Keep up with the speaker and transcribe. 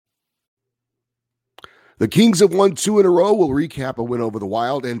The Kings have won 2 in a row. We'll recap a win over the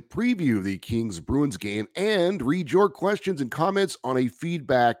Wild and preview the Kings-Bruins game and read your questions and comments on a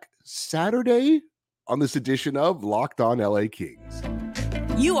feedback Saturday on this edition of Locked On LA Kings.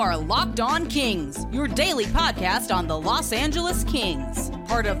 You are Locked On Kings, your daily podcast on the Los Angeles Kings,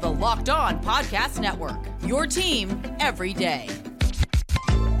 part of the Locked On Podcast Network, your team every day.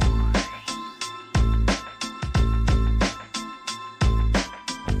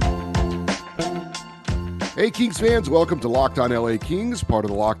 Hey, Kings fans, welcome to Locked On LA Kings, part of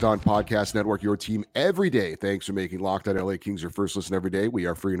the Locked On Podcast Network, your team every day. Thanks for making Locked On LA Kings your first listen every day. We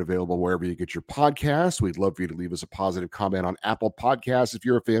are free and available wherever you get your podcasts. We'd love for you to leave us a positive comment on Apple Podcasts if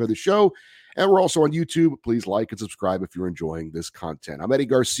you're a fan of the show. And we're also on YouTube. Please like and subscribe if you're enjoying this content. I'm Eddie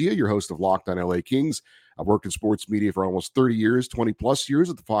Garcia, your host of Locked On LA Kings. I've worked in sports media for almost 30 years, 20 plus years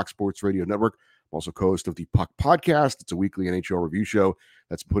at the Fox Sports Radio Network. I'm also co-host of the Puck Podcast. It's a weekly NHL review show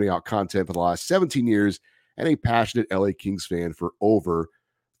that's putting out content for the last 17 years. And a passionate LA Kings fan for over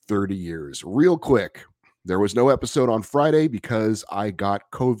 30 years. Real quick, there was no episode on Friday because I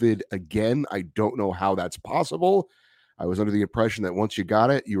got COVID again. I don't know how that's possible. I was under the impression that once you got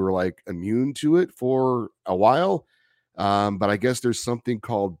it, you were like immune to it for a while. But I guess there's something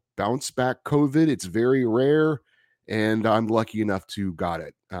called bounce back COVID. It's very rare, and I'm lucky enough to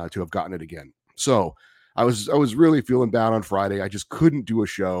have gotten it again. So I was really feeling bad on Friday. I just couldn't do a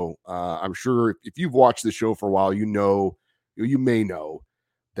show. I'm sure if you've watched the show for a while, you may know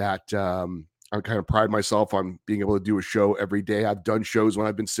that I kind of pride myself on being able to do a show every day. I've done shows when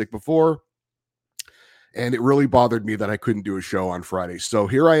I've been sick before, and it really bothered me that I couldn't do a show on Friday. So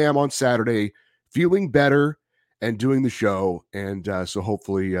here I am on Saturday, feeling better and doing the show. And so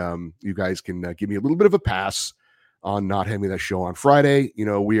hopefully you guys can give me a little bit of a pass on not having that show on Friday. You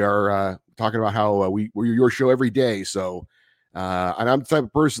know, we are talking about how we're your show every day. So, and I'm the type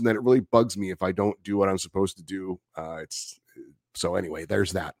of person that it really bugs me if I don't do what I'm supposed to do. So anyway,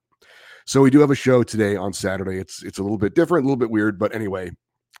 there's that. So we do have a show today on Saturday. It's a little bit different, a little bit weird, but anyway,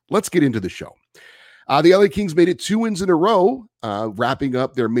 let's get into the show. The LA Kings made it 2 wins in a row, wrapping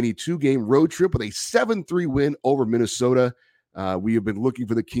up their mini 2-game road trip with a 7-3 win over Minnesota. We have been looking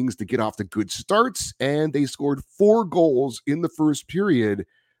for the Kings to get off the good starts, and they scored 4 goals in the first period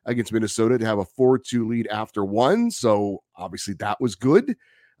against Minnesota to have a 4-2 lead after 1. So obviously that was good.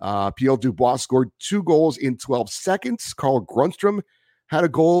 Pierre Dubois scored 2 goals in 12 seconds. Carl Grundstrom had a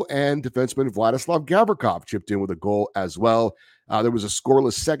goal, and defenseman Vladislav Gavrikov chipped in with a goal as well. There was a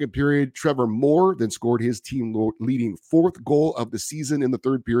scoreless second period. Trevor Moore then scored his team-leading 4th goal of the season in the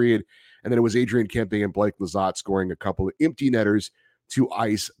third period. And then it was Adrian Kempe and Blake Lizotte scoring a couple of empty netters to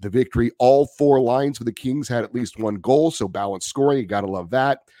ice the victory. All 4 lines for the Kings had at least 1 goal, so balanced scoring. You got to love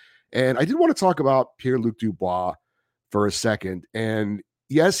that. And I did want to talk about Pierre-Luc Dubois for a second. And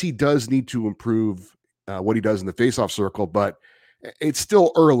yes, he does need to improve what he does in the faceoff circle, but it's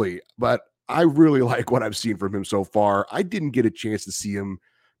still early. But I really like what I've seen from him so far. I didn't get a chance to see him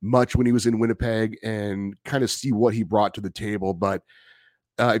much when he was in Winnipeg and kind of see what he brought to the table. But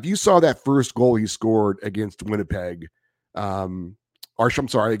if you saw that first goal he scored against Winnipeg, against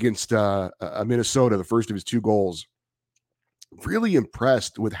Minnesota, the first of his 2 goals, really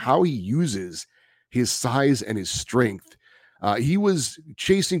impressed with how he uses his size and his strength. He was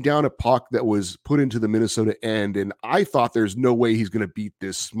chasing down a puck that was put into the Minnesota end, and I thought there's no way he's going to beat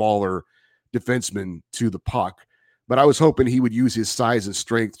this smaller defenseman to the puck. But I was hoping he would use his size and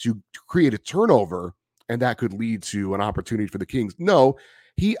strength to create a turnover, and that could lead to an opportunity for the Kings. No,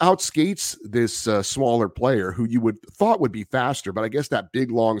 he outskates this smaller player who you would thought would be faster, but I guess that big,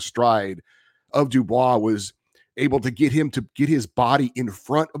 long stride of Dubois was able to get him to get his body in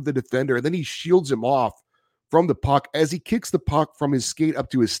front of the defender, and then he shields him off from the puck as he kicks the puck from his skate up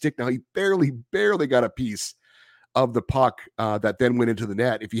to his stick. Now, he barely got a piece of the puck that then went into the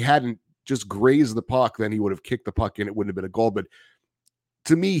net. If he hadn't just grazed the puck, then he would have kicked the puck in. It wouldn't have been a goal. But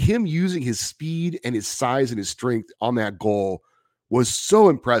to me, him using his speed and his size and his strength on that goal was so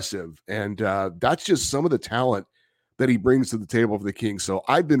impressive. And that's just some of the talent that he brings to the table for the Kings. So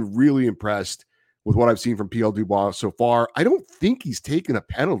I've been really impressed with what I've seen from Pierre Dubois so far. I don't think he's taken a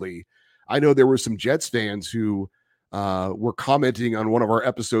penalty. I know there were some Jets fans who were commenting on one of our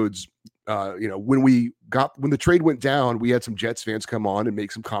episodes. When the trade went down, we had some Jets fans come on and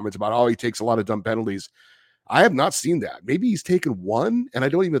make some comments about, oh, he takes a lot of dumb penalties. I have not seen that. Maybe he's taken one, and I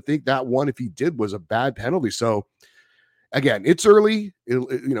don't even think that one, if he did, was a bad penalty. So again, it's early.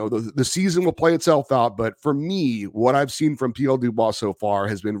 The season will play itself out. But for me, what I've seen from Pierre Dubois so far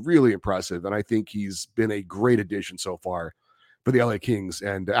has been really impressive. And I think he's been a great addition so far for the LA Kings.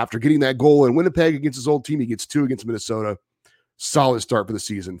 And after getting that goal in Winnipeg against his old team, he gets 2 against Minnesota. Solid start for the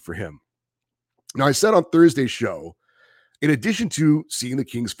season for him. Now, I said on Thursday's show, in addition to seeing the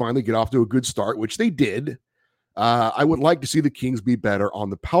Kings finally get off to a good start, which they did, I would like to see the Kings be better on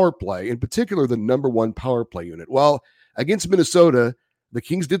the power play, in particular, the number one power play unit. Well, against Minnesota, the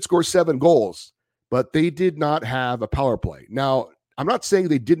Kings did score 7 goals, but they did not have a power play. Now, I'm not saying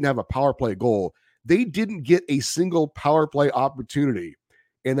they didn't have a power play goal. They didn't get a single power play opportunity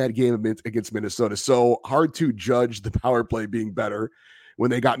in that game against Minnesota. So hard to judge the power play being better when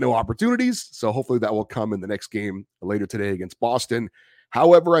they got no opportunities. So hopefully that will come in the next game later today against Boston.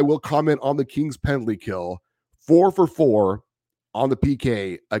 However, I will comment on the Kings penalty kill. 4 for 4 on the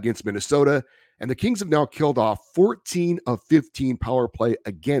PK against Minnesota. And the Kings have now killed off 14 of 15 power play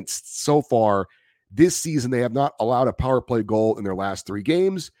against so far this season. They have not allowed a power play goal in their last 3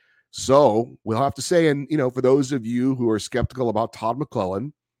 games. So we'll have to say, and for those of you who are skeptical about Todd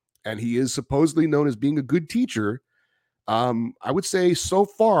McClellan, and he is supposedly known as being a good teacher, I would say so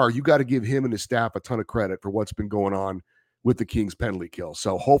far you got to give him and his staff a ton of credit for what's been going on with the Kings penalty kill.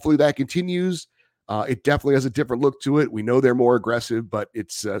 So hopefully that continues. It definitely has a different look to it. We know they're more aggressive, but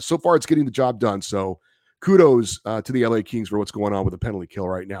it's so far it's getting the job done. So kudos to the LA Kings for what's going on with the penalty kill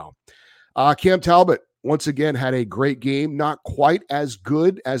right now. Cam Talbot, once again, had a great game. Not quite as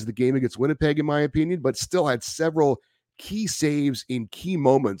good as the game against Winnipeg, in my opinion, but still had several key saves in key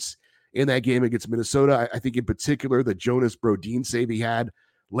moments in that game against Minnesota. I think in particular, the Jonas Brodin save he had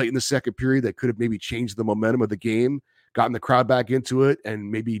late in the second period that could have maybe changed the momentum of the game, gotten the crowd back into it,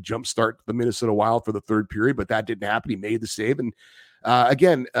 and maybe jumpstart the Minnesota Wild for the third period, but that didn't happen. He made the save. And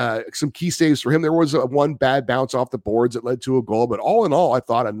again, some key saves for him. There was one bad bounce off the boards that led to a goal, but all in all, I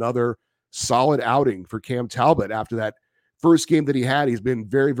thought another solid outing for Cam Talbot after that first game that he had. He's been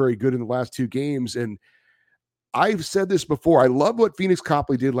very, very good in the last 2 games. And I've said this before. I love what Phoenix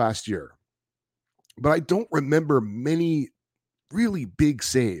Copley did last year, but I don't remember many really big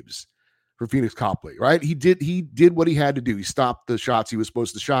saves for Phoenix Copley, right? He did what he had to do. He stopped the shots he was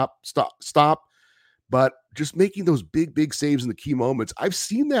supposed to stop, but just making those big saves in the key moments. I've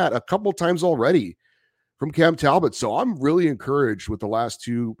seen that a couple times already from Cam Talbot. So I'm really encouraged with the last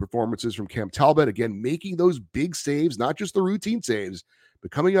 2 performances from Cam Talbot. Again, making those big saves, not just the routine saves,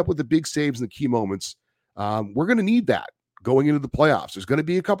 but coming up with the big saves in the key moments. We're going to need that going into the playoffs. There's going to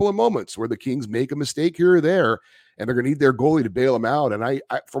be a couple of moments where the Kings make a mistake here or there, and they're going to need their goalie to bail them out. And I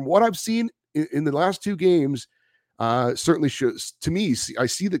from what I've seen in the last 2 games, certainly shows to me, I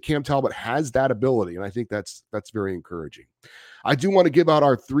see that Cam Talbot has that ability, and I think that's very encouraging. I do want to give out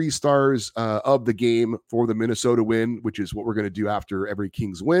our 3 stars of the game for the Minnesota win, which is what we're going to do after every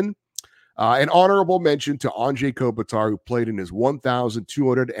Kings win. An honorable mention to Anze Kopitar, who played in his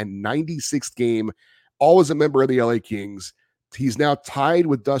 1,296th game, always a member of the LA Kings. He's now tied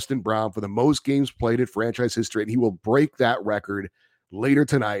with Dustin Brown for the most games played in franchise history, and he will break that record later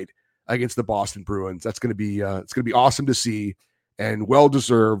tonight against the Boston Bruins. That's going to be it's going to be awesome to see, and well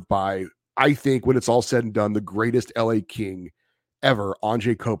deserved by, I think, when it's all said and done, the greatest LA King ever,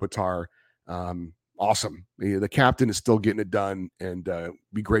 Anze Kopitar. Awesome. The captain is still getting it done, and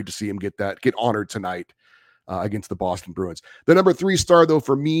be great to see him get honored tonight against the Boston Bruins. The number 3 star, though,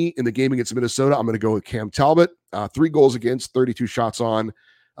 for me in the game against Minnesota, I'm going to go with Cam Talbot. 3 goals against, 32 shots on.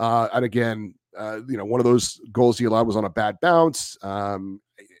 And again, one of those goals he allowed was on a bad bounce. I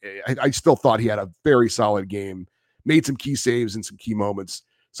still thought he had a very solid game, made some key saves in some key moments.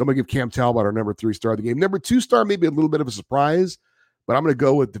 So I'm going to give Cam Talbot our number 3 star of the game. Number 2 star, maybe a little bit of a surprise, but I'm going to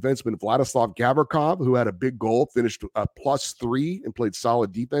go with defenseman Vladislav Gavrikov, who had a big goal, finished +3, and played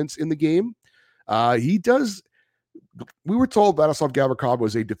solid defense in the game. We were told Vladislav Gavrikov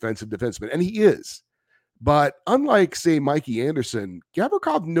was a defensive defenseman, and he is. But unlike, say, Mikey Anderson,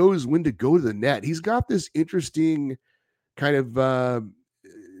 Gavrikov knows when to go to the net. He's got this interesting kind of,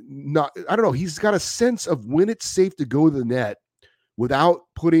 he's got a sense of when it's safe to go to the net without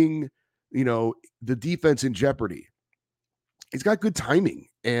putting, the defense in jeopardy. He's got good timing.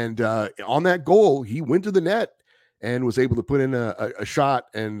 And on that goal, he went to the net and was able to put in a shot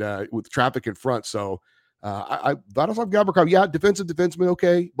and with traffic in front. So Vladislav Gavrikov, defensive defenseman,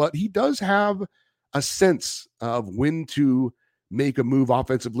 okay, but he does have a sense of when to make a move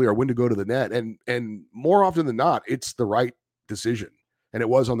offensively or when to go to the net. And more often than not, it's the right decision. And it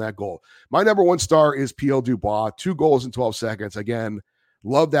was on that goal. My number 1 star is Pierre Dubois, 2 goals in 12 seconds. Again,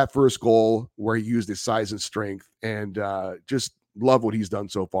 love that first goal where he used his size and strength, and just love what he's done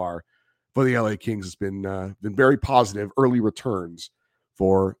so far for the LA Kings. It's been very positive early returns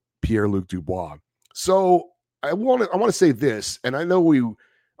for Pierre-Luc Dubois. So I want to say this, and I know we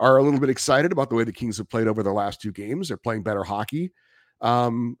are a little bit excited about the way the Kings have played over their last 2 games. They're playing better hockey,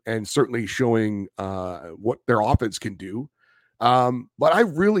 and certainly showing what their offense can do. But I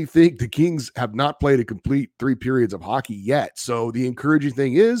really think the Kings have not played a complete 3 periods of hockey yet. So the encouraging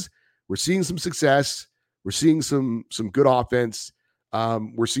thing is we're seeing some success. We're seeing some good offense.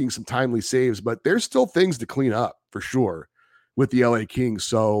 We're seeing some timely saves, but there's still things to clean up for sure with the LA Kings.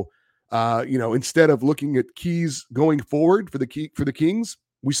 So, instead of looking at keys going forward for the Kings,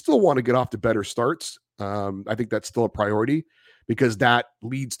 we still want to get off to better starts. I think that's still a priority because that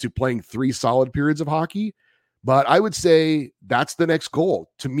leads to playing 3 solid periods of hockey. But I would say that's the next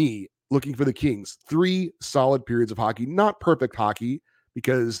goal to me, looking for the Kings. 3 solid periods of hockey, not perfect hockey,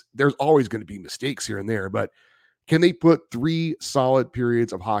 because there's always going to be mistakes here and there. But can they put 3 solid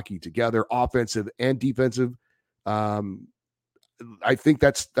periods of hockey together, offensive and defensive? I think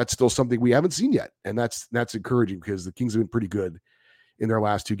that's still something we haven't seen yet. And that's encouraging because the Kings have been pretty good in their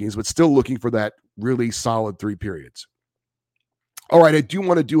last 2 games, but still looking for that really solid 3 periods. All right, I do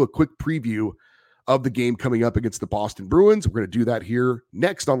want to do a quick preview of the game coming up against the Boston Bruins. We're going to do that here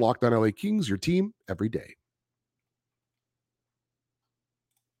next on Locked On LA Kings, your team every day.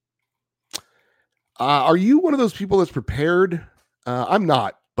 Are you one of those people that's prepared? I'm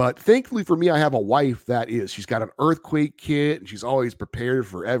not, but thankfully for me, I have a wife that is. She's got an earthquake kit, and she's always prepared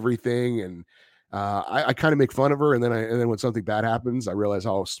for everything. And I kind of make fun of her, and then when something bad happens, I realize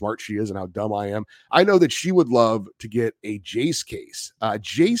how smart she is and how dumb I am. I know that she would love to get a Jace case.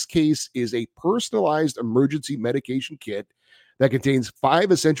 Jace case is a personalized emergency medication kit that contains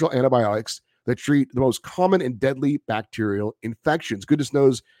 5 essential antibiotics that treat the most common and deadly bacterial infections. Goodness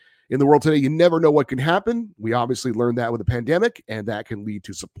knows, in the world today, you never know what can happen. We obviously learned that with the pandemic, and that can lead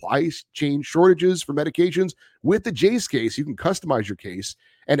to supply chain shortages for medications. With the Jace case, you can customize your case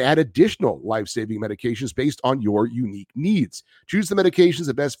and add additional life-saving medications based on your unique needs. Choose the medications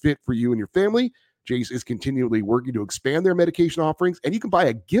that best fit for you and your family. Jace is continually working to expand their medication offerings, and you can buy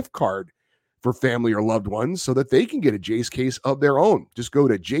a gift card for family or loved ones so that they can get a Jace case of their own. Just go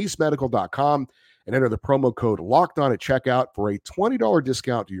to jacemedical.com and enter the promo code LOCKEDON at checkout for a $20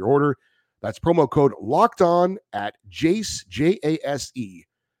 discount to your order. That's promo code LOCKEDON at Jase, Jase,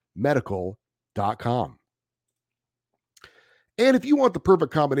 medical.com. And if you want the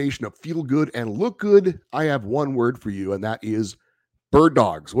perfect combination of feel good and look good, I have one word for you, and that is Bird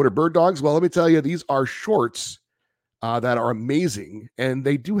Dogs. What are Bird Dogs? Well, let me tell you, these are shorts that are amazing, and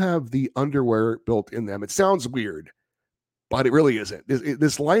they do have the underwear built in them. It sounds weird, but it really isn't.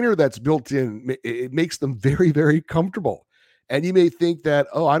 This liner that's built in, it makes them very, very comfortable. And you may think that,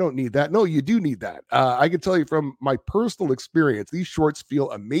 oh, I don't need that. No, you do need that. I can tell you from my personal experience, these shorts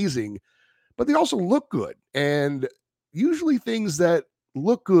feel amazing, but they also look good. And usually things that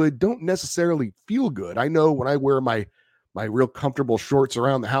look good don't necessarily feel good. I know when I wear my real comfortable shorts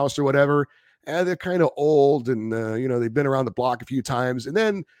around the house or whatever, and they're kind of old and, they've been around the block a few times. And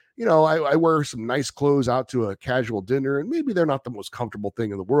then, I wear some nice clothes out to a casual dinner, and maybe they're not the most comfortable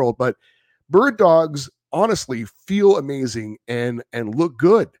thing in the world, but Bird Dogs honestly feel amazing and look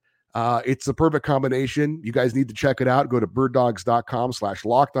good. It's the perfect combination. You guys need to check it out. Go to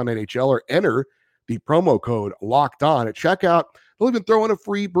birddogs.com/lockedonnhl or enter the promo code LOCKEDON at checkout. They'll even throw in a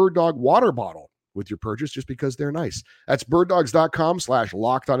free Bird Dog water bottle with your purchase just because they're nice. That's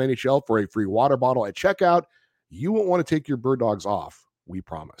birddogs.com/lockedonnhl for a free water bottle at checkout. You won't want to take your Bird Dogs off. We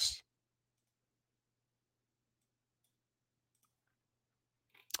promise.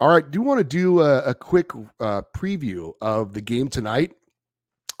 All right. Do want to do a quick preview of the game tonight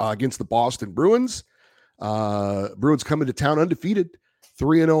against the Boston Bruins. Bruins coming to town undefeated,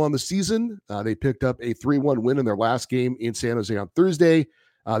 3-0 on the season. They picked up a 3-1 win in their last game in San Jose on Thursday.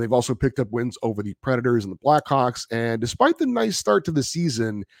 They've also picked up wins over the Predators and the Blackhawks. And despite the nice start to the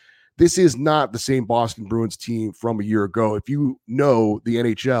season, this is not the same Boston Bruins team from a year ago. If you know the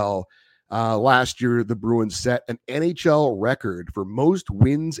NHL, last year the Bruins set an NHL record for most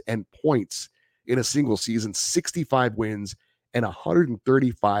wins and points in a single season, 65 wins and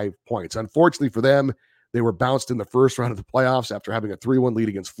 135 points. Unfortunately for them, they were bounced in the first round of the playoffs after having a 3-1 lead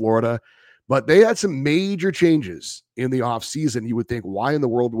against Florida. But they had some major changes in the offseason. You would think, why in the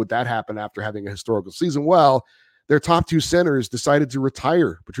world would that happen after having a historical season? Well, their top 2 centers decided to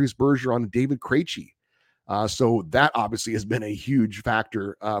retire, Patrice Bergeron and David Krejci. So that obviously has been a huge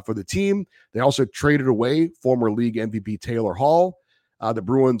factor for the team. They also traded away former league MVP Taylor Hall. The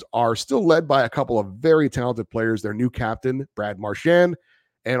Bruins are still led by a couple of very talented players. Their new captain, Brad Marchand,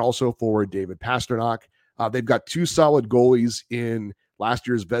 and also forward David Pastrnak. They've got 2 solid goalies in last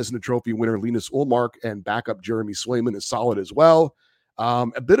year's Vezina Trophy winner Linus Ullmark, and backup Jeremy Swayman is solid as well.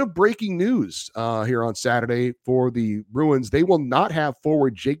 A bit of breaking news here on Saturday for the Bruins. They will not have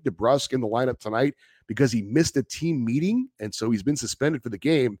forward Jake DeBrusk in the lineup tonight because he missed a team meeting, and so he's been suspended for the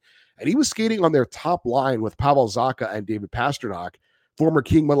game. and he was skating on their top line with Pavel Zacha and David Pastrnak. Former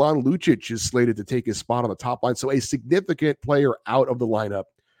King Milan Lucic is slated to take his spot on the top line, so a significant player out of the lineup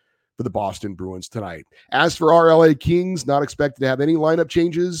for the Boston Bruins tonight. As for our LA Kings, not expected to have any lineup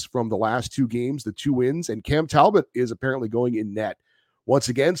changes from the last 2 games, the 2 wins, and Cam Talbot is apparently going in net once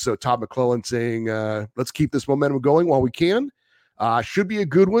again. So Todd McClellan saying, let's keep this momentum going while we can. Should be a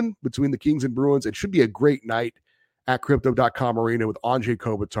good one between the Kings and Bruins. It should be a great night at Crypto.com Arena with Andrei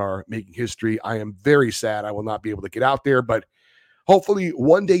Kopitar making history. I am very sad I will not be able to get out there, but hopefully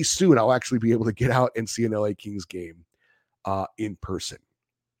one day soon I'll actually be able to get out and see an LA Kings game in person.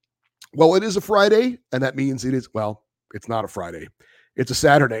 Well, it is a Friday, and that means it's not a Friday. It's a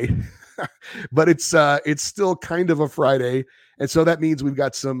Saturday, but it's still kind of a Friday. And so that means we've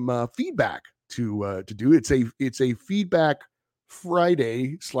got some feedback to do. It's a feedback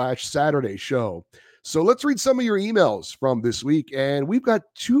Friday / Saturday show. So let's read some of your emails from this week. And we've got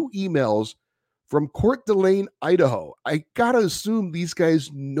 2 emails from Court d'Alene, Idaho. I got to assume these guys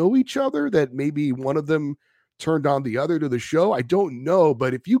know each other, that maybe one of them turned on the other to the show. I don't know,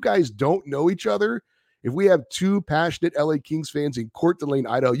 but if you guys don't know each other, if we have 2 passionate LA Kings fans in Court d'Alene,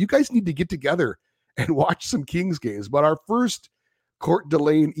 Idaho, you guys need to get together and watch some Kings games. But our first Court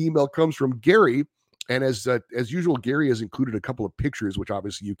d'Alene email comes from Gary, and as usual, Gary has included a couple of pictures, which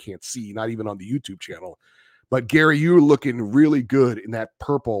obviously you can't see, not even on the YouTube channel. But Gary, you're looking really good in that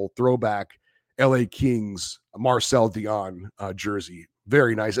purple throwback LA Kings Marcel Dion jersey.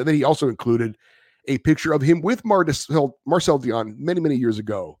 Very nice. And then he also included a picture of him with Marcel Dion many years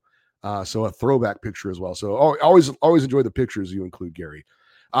ago. So a throwback picture as well. So always enjoy the pictures you include, Gary.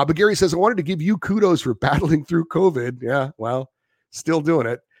 But Gary says, I wanted to give you kudos for battling through COVID. Yeah, well, still doing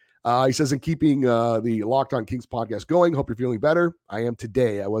it. He says, and keeping the Locked On Kings podcast going. Hope you're feeling better. I am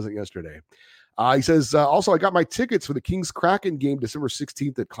today. I wasn't yesterday. He says, also, I got my tickets for the Kings Kraken game December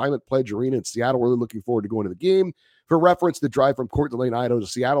 16th at Climate Pledge Arena in Seattle. Really looking forward to going to the game. For reference, the drive from Court d'Alene, Idaho to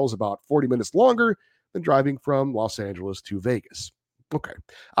Seattle is about 40 minutes longer than driving from Los Angeles to Vegas. Okay.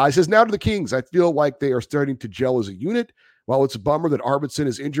 He says, now to the Kings. I feel like they are starting to gel as a unit. While it's a bummer that Arvidsson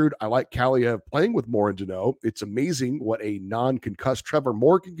is injured, I like Kaliev playing with Moore and Deneau. It's amazing what a non-concussed Trevor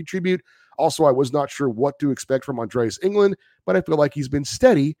Moore can contribute. Also, I was not sure what to expect from Andreas Englund, but I feel like he's been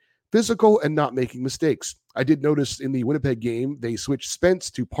steady, physical, and not making mistakes. I did notice in the Winnipeg game, they switched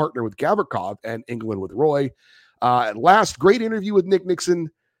Spence to partner with Gavrikov and Englund with Roy. Last, great interview with Nick Nixon.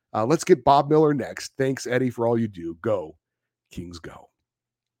 Let's get Bob Miller next. Thanks, Eddie, for all you do. Go, Kings, go.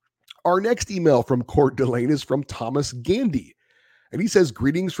 Our next email from Court d'Alene is from Thomas Gandy. And he says,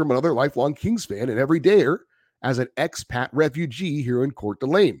 greetings from another lifelong Kings fan and everydayer as an expat refugee here in Court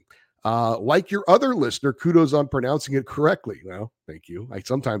d'Alene. Like your other listener, kudos on pronouncing it correctly. Well, thank you.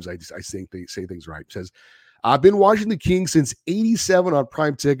 Sometimes I think they say things right. It says, I've been watching the Kings since 87 on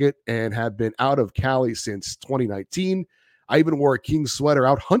Prime Ticket and have been out of Cali since 2019. I even wore a Kings sweater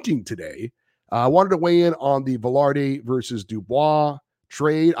out hunting today. I wanted to weigh in on the Velarde versus Dubois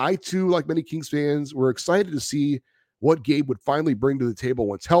trade. I, too, like many Kings fans, were excited to see what Gabe would finally bring to the table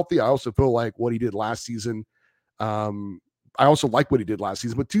once healthy. I also feel like what he did last season. I also like what he did last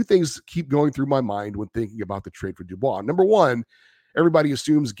season, but 2 things keep going through my mind when thinking about the trade for Dubois. Number one, everybody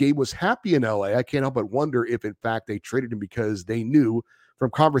assumes Gabe was happy in LA. I can't help but wonder if, in fact, they traded him because they knew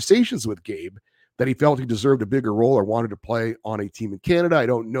from conversations with Gabe that he felt he deserved a bigger role or wanted to play on a team in Canada. I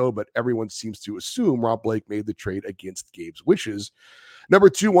don't know, but everyone seems to assume Rob Blake made the trade against Gabe's wishes. Number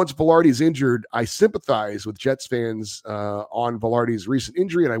 2, once Velarde is injured, I sympathize with Jets fans on Velarde's recent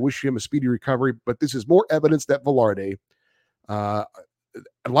injury, and I wish him a speedy recovery. But this is more evidence that Velarde,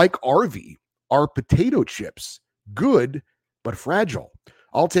 like RV, are potato chips, good but fragile.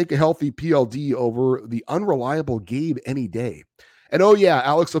 I'll take a healthy PLD over the unreliable Gabe any day. And oh yeah,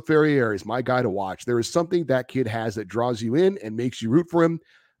 Alex Laferriere is my guy to watch. There is something that kid has that draws you in and makes you root for him.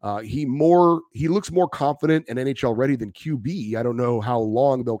 He looks more confident and NHL ready than QB. I don't know how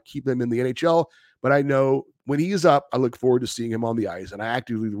long they'll keep him in the NHL, but I know when he is up, I look forward to seeing him on the ice, and I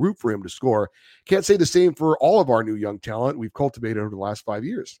actively root for him to score. Can't say the same for all of our new young talent we've cultivated over the last 5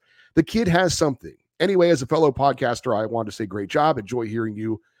 years. The kid has something. Anyway, as a fellow podcaster, I want to say great job. Enjoy hearing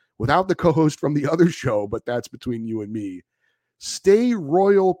you without the co-host from the other show, but that's between you and me. Stay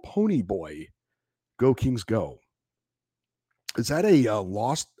Royal Pony Boy. Go Kings, go. Is that a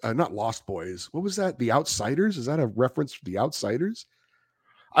not Lost Boys? What was that? The Outsiders? Is that a reference to The Outsiders?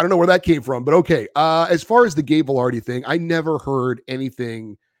 I don't know where that came from, but okay. As far as the Gabe Velarde thing, I never heard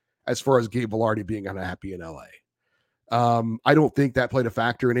anything as far as Gabe Velarde being unhappy in LA. I don't think that played a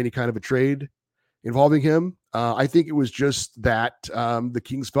factor in any kind of a trade involving him. I think it was just that the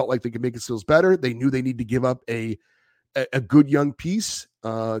Kings felt like they could make themselves better. They knew they need to give up a a good young piece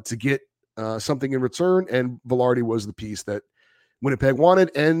to get something in return, and Velarde was the piece that Winnipeg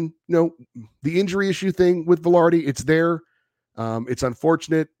wanted. And, the injury issue thing with Velarde, it's there. It's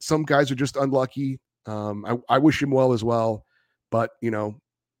unfortunate. Some guys are just unlucky. I wish him well as well. But, you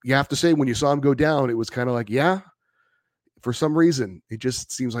have to say, when you saw him go down, it was kind of like, yeah, for some reason, it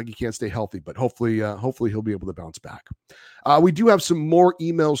just seems like he can't stay healthy. But hopefully he'll be able to bounce back. We do have some more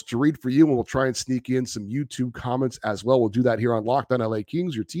emails to read for you, and we'll try and sneak in some YouTube comments as well. We'll do that here on Locked On LA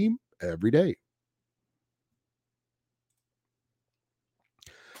Kings, your team every day.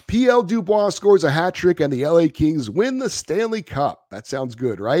 PL Dubois scores a hat trick and the LA Kings win the Stanley Cup. That sounds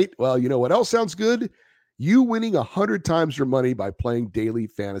good, right? Well, you know what else sounds good? You winning 100 times your money by playing daily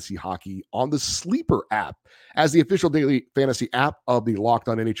fantasy hockey on the Sleeper app. As the official daily fantasy app of the Locked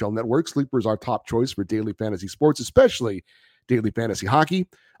On NHL Network, Sleeper is our top choice for daily fantasy sports, especially daily fantasy hockey.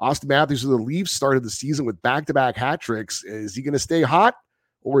 Austin Matthews of the Leafs started the season with back-to-back hat tricks. Is he going to stay hot,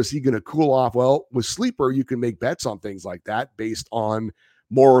 or is he going to cool off? Well, with Sleeper, you can make bets on things like that based on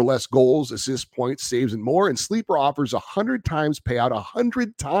more or less goals, assists, points, saves, and more. And Sleeper offers 100 times payout,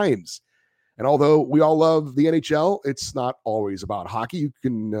 100 times. And although we all love the NHL, it's not always about hockey. You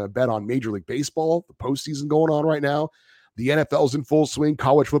can bet on Major League Baseball, the postseason going on right now. The NFL's in full swing,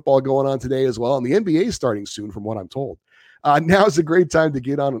 college football going on today as well, and the NBA is starting soon, from what I'm told. Now's a great time to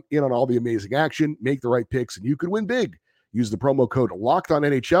get in on all the amazing action, make the right picks, and you could win big. Use the promo code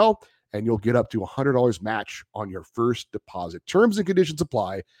LOCKEDONNHL, and you'll get up to $100 match on your first deposit. Terms and conditions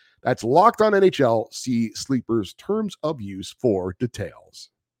apply. That's Locked On NHL. See Sleeper's terms of use for details.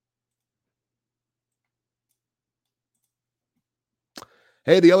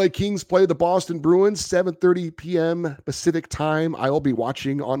 Hey, the LA Kings play the Boston Bruins, 7:30 p.m. Pacific time. I will be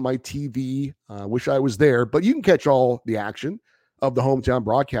watching on my TV. Wish I was there, but you can catch all the action of the hometown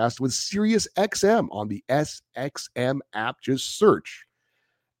broadcast with Sirius XM on the SXM app. Just search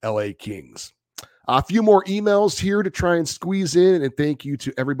LA Kings. A few more emails here to try and squeeze in, and thank you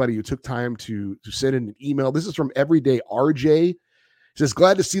to everybody who took time to send in an email. This is from Everyday RJ. He says,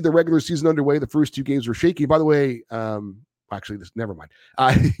 glad to see the regular season underway. The first two games were shaky. By the way, never mind.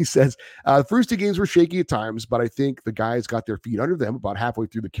 He says, the first two games were shaky at times, but I think the guys got their feet under them about halfway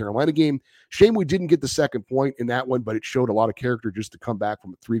through the Carolina game. Shame we didn't get the second point in that one, but it showed a lot of character just to come back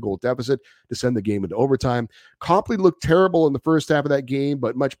from a 3-goal deficit to send the game into overtime. Copley looked terrible in the first half of that game,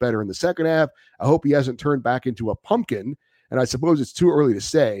 but much better in the second half. I hope he hasn't turned back into a pumpkin, and I suppose it's too early to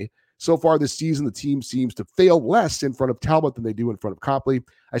say. So far this season, the team seems to fail less in front of Talbot than they do in front of Copley.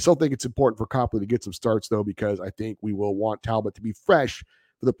 I still think it's important for Copley to get some starts, though, because I think we will want Talbot to be fresh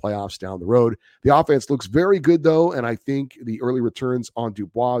for the playoffs down the road. The offense looks very good, though, and I think the early returns on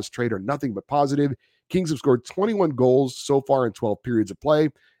Dubois' trade are nothing but positive. Kings have scored 21 goals so far in 12 periods of play,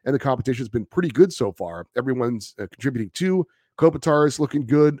 and the competition has been pretty good so far. Everyone's contributing too. Kopitar is looking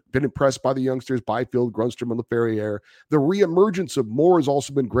good. Been impressed by the youngsters, Byfield, Grundstrom, and LaFerriere. The reemergence of Moore has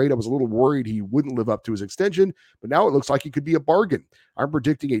also been great. I was a little worried he wouldn't live up to his extension, but now it looks like he could be a bargain. I'm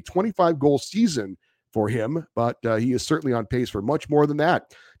predicting a 25-goal season for him, but he is certainly on pace for much more than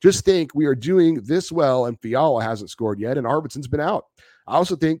that. Just think, we are doing this well, and Fiala hasn't scored yet, and Arvidsson's been out. I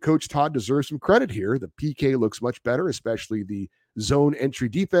also think Coach Todd deserves some credit here. The PK looks much better, especially the zone entry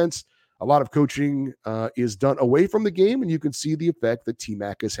defense. A lot of coaching is done away from the game, and you can see the effect that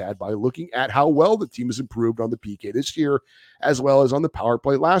T-Mac has had by looking at how well the team has improved on the PK this year, as well as on the power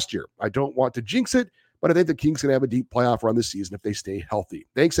play last year. I don't want to jinx it, but I think the Kings can have a deep playoff run this season if they stay healthy.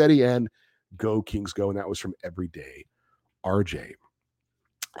 Thanks, Eddie, and go Kings go. And that was from Everyday RJ.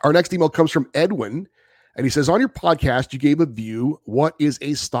 Our next email comes from Edwin, and he says, on your podcast, you gave a view, what is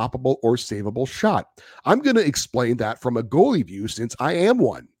a stoppable or savable shot? I'm going to explain that from a goalie view since I am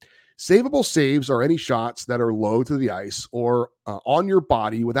one. Savable saves are any shots that are low to the ice or on your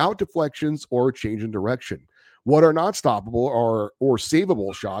body without deflections or change in direction. What are not stoppable or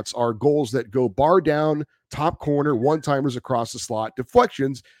savable shots are goals that go bar down, top corner, one-timers across the slot,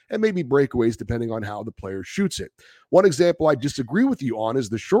 deflections, and maybe breakaways depending on how the player shoots it. One example I disagree with you on is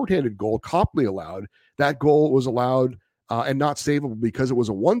the shorthanded goal Copley allowed. That goal was allowed and not savable because it was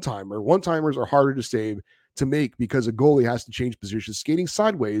a one-timer. One-timers are harder to save to make because a goalie has to change position skating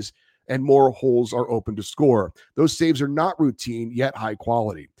sideways and more holes are open to score. Those saves are not routine, yet high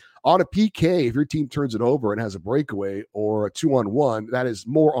quality. On a PK, if your team turns it over and has a breakaway or a 2-on-1, that is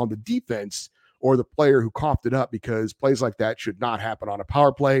more on the defense or the player who coughed it up, because plays like that should not happen on a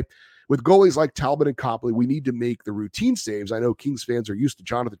power play. With goalies like Talbot and Copley, we need to make the routine saves. I know Kings fans are used to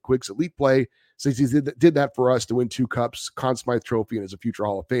Jonathan Quick's elite play since he did that for us to win 2 cups, Conn Smythe Trophy, and is a future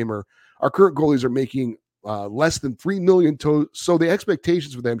Hall of Famer. Our current goalies are making less than 3 million. So the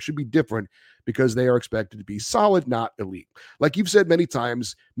expectations for them should be different because they are expected to be solid, not elite. Like you've said many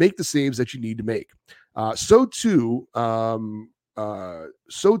times, make the saves that you need to make. So too,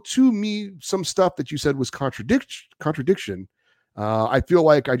 me, some stuff that you said was contradiction. I feel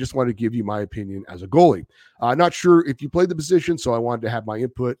like I just wanted to give you my opinion as a goalie. Not sure if you played the position, so I wanted to have my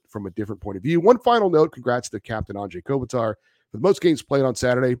input from a different point of view. One final note, congrats to Captain Andrei Kopitar for the most games played on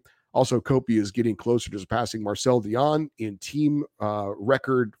Saturday. Also, Kopi is getting closer to surpassing Marcel Dion in team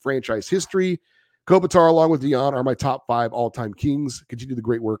record franchise history. Kopitar, along with Dion, are my top 5 all-time Kings. Continue the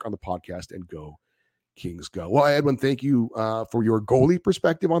great work on the podcast and go Kings go. Well, Edwin, thank you for your goalie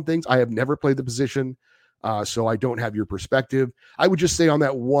perspective on things. I have never played the position, so I don't have your perspective. I would just say on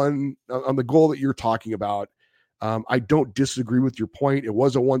that one, on the goal that you're talking about, I don't disagree with your point. It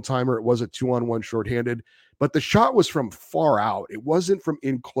was a one-timer. It was a 2-on-1 shorthanded, but the shot was from far out. It wasn't from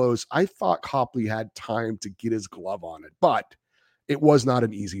in close. I thought Copley had time to get his glove on it, but it was not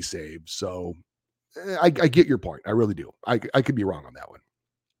an easy save. So I get your point. I really do. I could be wrong on that one.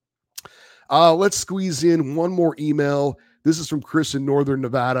 Let's squeeze in one more email. This is from Chris in Northern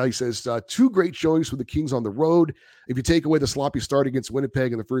Nevada. He says, 2 great showings for the Kings on the road. If you take away the sloppy start against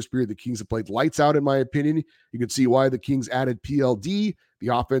Winnipeg in the first period, the Kings have played lights out, in my opinion. You can see why the Kings added PLD. The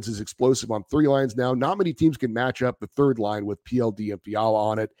offense is explosive on 3 lines now. Not many teams can match up the third line with PLD and Fiala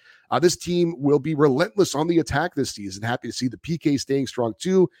on it. This team will be relentless on the attack this season. Happy to see the PK staying strong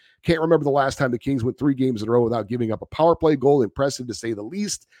too. Can't remember the last time the Kings went 3 games in a row without giving up a power play goal. Impressive to say the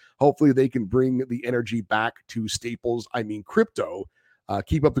least. Hopefully they can bring the energy back to Staples. Crypto.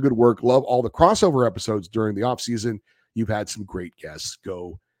 Keep up the good work. Love all the crossover episodes during the offseason. You've had some great guests.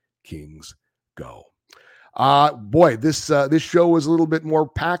 Go Kings, go. Boy, this show was a little bit more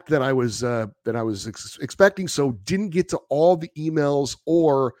packed than I was expecting. So didn't get to all the emails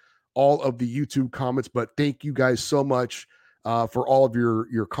or all of the YouTube comments, but thank you guys so much for all of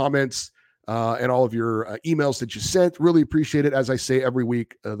your comments and all of your emails that you sent. Really appreciate it. As I say every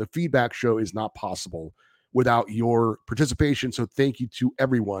week, the feedback show is not possible without your participation. So thank you to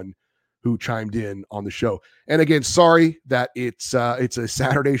everyone who chimed in on the show. And again, sorry that it's a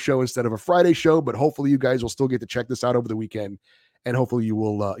Saturday show instead of a Friday show, but hopefully you guys will still get to check this out over the weekend, and hopefully you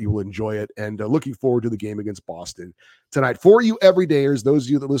will enjoy it. And looking forward to the game against Boston tonight. For you everydayers, those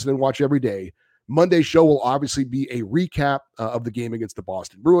of you that listen and watch every day, Monday's show will obviously be a recap of the game against the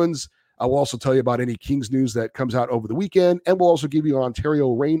Boston Bruins. I will also tell you about any Kings news that comes out over the weekend, and we'll also give you an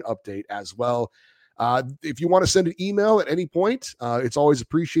Ontario rain update as well. If you want to send an email at any point, it's always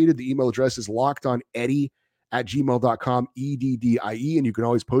appreciated. The email address is lockedoneddie@gmail.com, EDDIE, and you can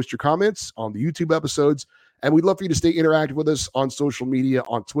always post your comments on the YouTube episodes. And we'd love for you to stay interactive with us on social media,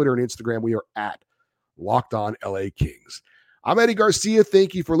 on Twitter and Instagram. We are at Locked On LA Kings. I'm Eddie Garcia.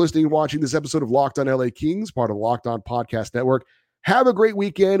 Thank you for listening and watching this episode of Locked On LA Kings, part of the Locked On Podcast Network. Have a great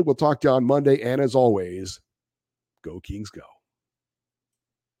weekend. We'll talk to you on Monday. And as always, go Kings, go.